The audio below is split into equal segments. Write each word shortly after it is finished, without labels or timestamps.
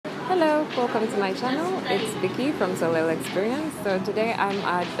Hello, welcome to my channel. It's Vicky from Solel Experience. So today I'm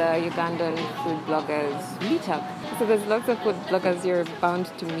at the Ugandan food bloggers meetup. So there's lots of food bloggers you're bound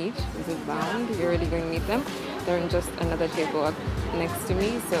to meet. Is it bound? You're already going to meet them. They're in just another table up next to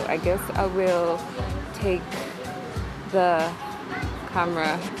me. So I guess I will take the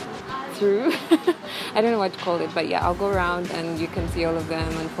camera through. I don't know what to call it, but yeah, I'll go around and you can see all of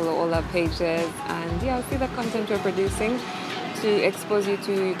them and follow all our pages, and yeah, I'll see the content we're producing to expose you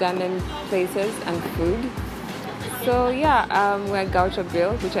to Ugandan places and food. So yeah, we're at Gaucho,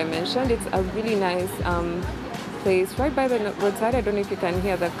 which I mentioned. It's a really nice place right by the roadside. I don't know if you can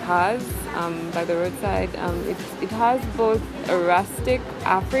hear the cars by the roadside. It has both a rustic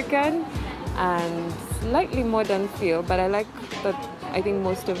African and slightly modern feel, but I like that. I think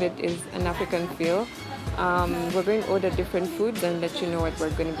most of it is an African feel. We're going to order different foods and let you know what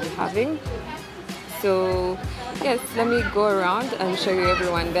we're going to be having. So yes, let me go around and show you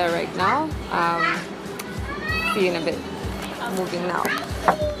everyone there right now. See you in a bit. I'm moving now.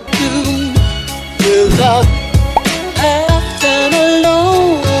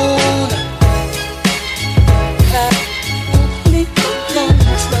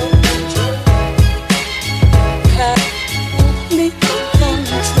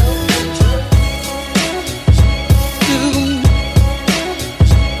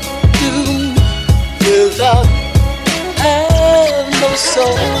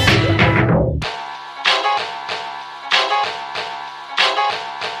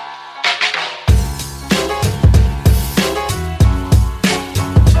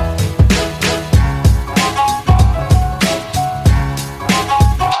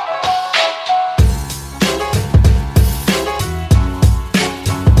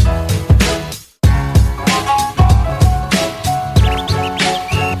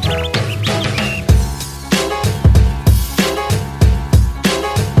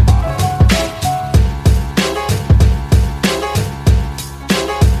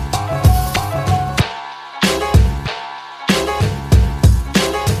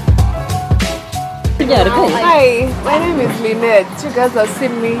 Hi, my name is Lynette. You guys have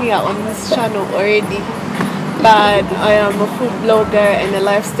seen me here on this channel already, but I am a food blogger and a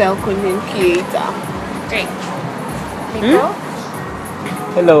lifestyle content creator. Great. Nico?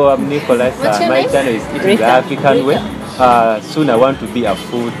 Hello, I'm Nicolas. My channel is Eating the African Way. Soon I want to be a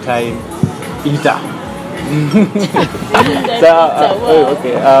full-time eater.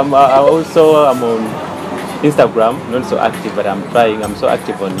 Okay. I'm on Instagram, not so active, but I'm trying. I'm so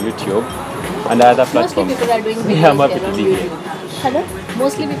active on YouTube and other platforms. Mostly people are doing videos. Yeah, I'm happy to be here. Hello?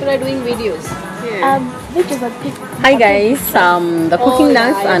 Mostly people are doing videos. Yeah. Hi guys, the cooking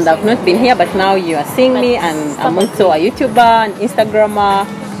dance, and I've not been here, but now you are seeing me, and I'm also a YouTuber and Instagrammer,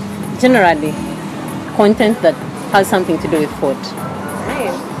 generally content that has something to do with food.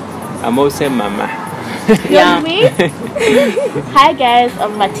 Nice. I'm also Mama. Yeah. Me? Hi guys,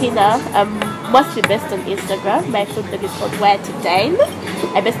 I'm Martina. I'm mostly based on Instagram. My food blog is called Where to Dine.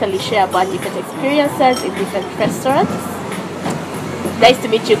 I basically share about different experiences in different restaurants. Nice to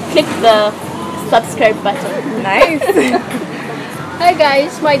meet you. Click the subscribe button. Nice. Hi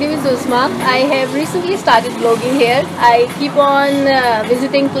guys, my name is Uzma. I have recently started blogging here. I keep on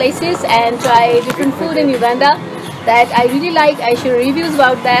visiting places and try different food in Uganda that I really like. I share reviews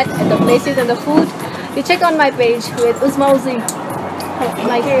about that and the places and the food. You check on my page with Uzma Uzy.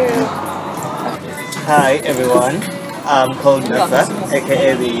 Thank you. Hi everyone, I'm called Nessa,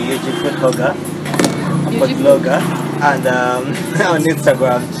 aka the YouTube food blogger, and on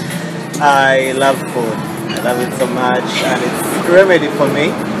Instagram. I love food. I love it so much, and it's a remedy for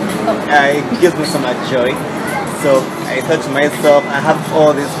me. It gives me so much joy. So I thought to myself, I have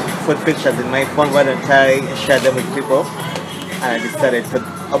all these food pictures in my phone. Why don't I share them with people? And I decided to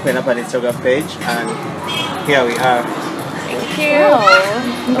open up an Instagram page, and here we are. Thank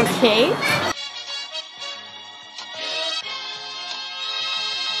you. Okay.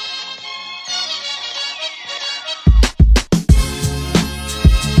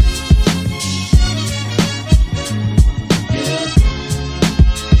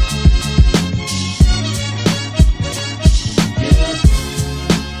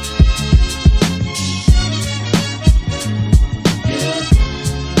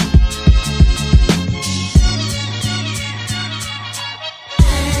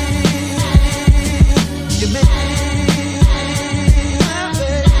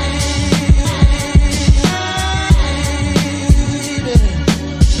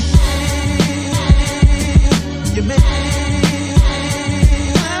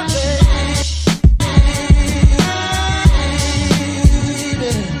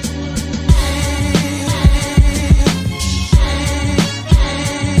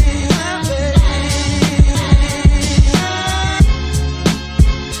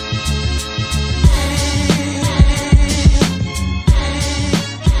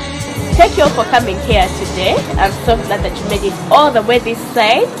 for coming here today. I'm so glad that you made it all the way this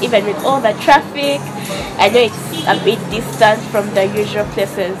side, even with all the traffic. I know it's a bit distant from the usual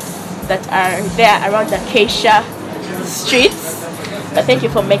places that are there around the Acacia streets, but thank you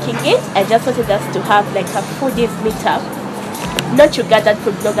for making it. I just wanted us to have like a foodies meetup, not Ugandan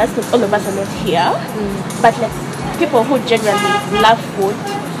food bloggers because all of us are not here, but like people who generally love food.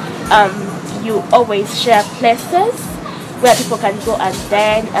 You always share places where people can go and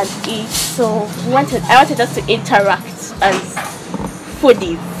dine and eat. So I wanted us to interact as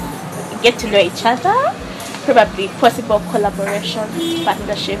foodies, get to know each other. Probably possible collaborations,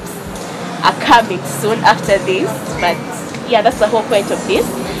 partnerships are coming soon after this. But yeah, that's the whole point of this.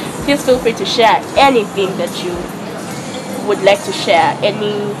 Please feel free to share anything that you would like to share,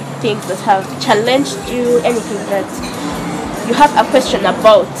 any things that have challenged you, anything that you have a question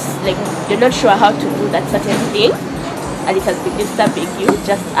about, like you're not sure how to do that certain thing and it has been disturbing you,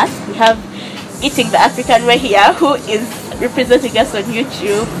 just ask. We have Eating the African Way here, who is representing us on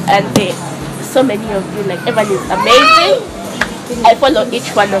YouTube, and so many of you, like everyone is amazing. I follow each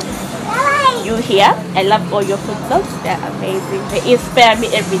one of you here. I love all your food vlogs, they're amazing. They inspire me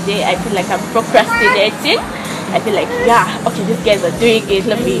every day. I feel like I'm procrastinating. I feel like, yeah, okay, these guys are doing it,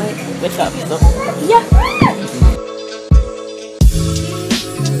 let me wake up. So yeah.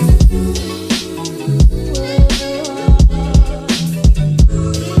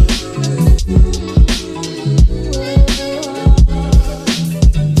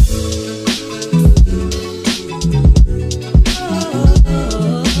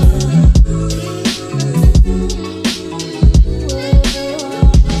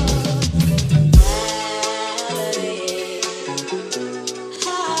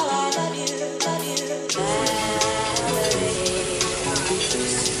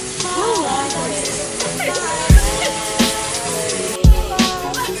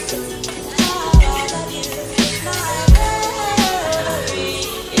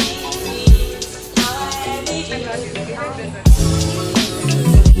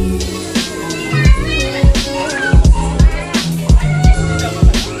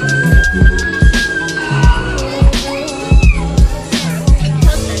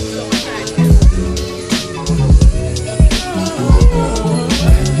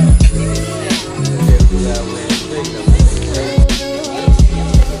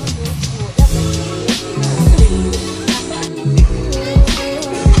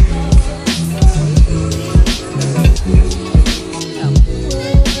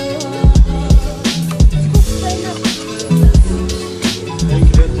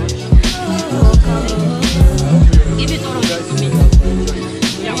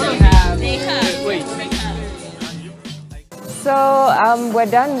 We're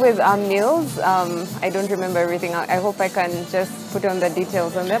done with our meals. I don't remember everything. I hope I can just put on the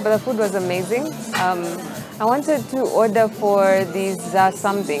details on there, but the food was amazing. I wanted to order for these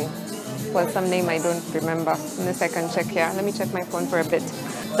something, for some name I don't remember, unless I can check here. Let me check my phone for a bit.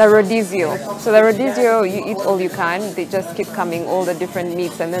 The Rodizio. So the Rodizio, you eat all you can. They just keep coming, all the different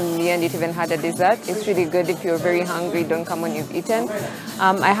meats, and then in the end it even had a dessert. It's really good if you're very hungry, don't come when you've eaten.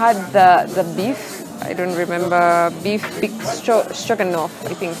 I had the beef. I don't remember, beef stroganoff,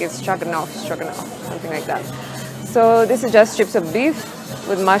 I think it's stroganoff, something like that. So this is just strips of beef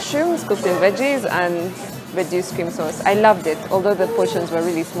with mushrooms, cooked in veggies, and reduced cream sauce. I loved it, although the portions were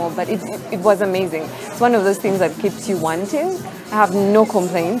really small, but it was amazing. It's one of those things that keeps you wanting. I have no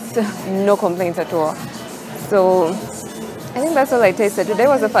complaints, no complaints at all. So I think that's all I tasted. Today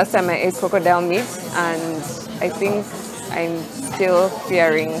was the first time I ate crocodile meat, and I think I'm still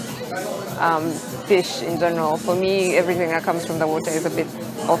fearing fish in general. For me, everything that comes from the water is a bit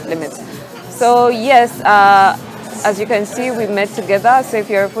off limits. So yes, as you can see, we met together. So if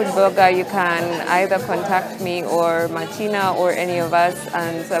you're a food blogger, you can either contact me or Martina or any of us,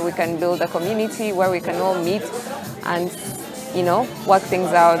 and so we can build a community where we can all meet and, you know, work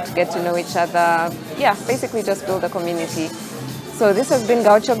things out, get to know each other. Yeah, basically just build a community. So this has been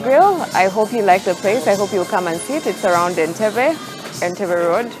Gaucho Grill. I hope you like the place. I hope you'll come and see it. It's around Entebbe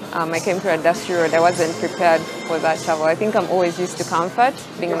Road. I came to a dusty road. I wasn't prepared for that travel. I think I'm always used to comfort,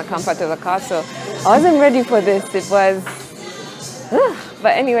 being in the comfort of the car, so I wasn't ready for this. It was,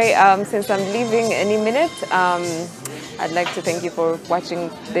 but anyway, since I'm leaving any minute, I'd like to thank you for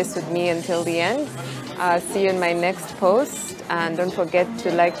watching this with me until the end. See you in my next post, and don't forget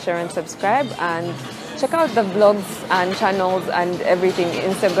to like, share, and subscribe, and check out the vlogs and channels and everything,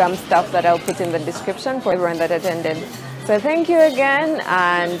 Instagram stuff that I'll put in the description for everyone that attended. So thank you again,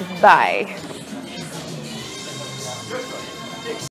 and bye.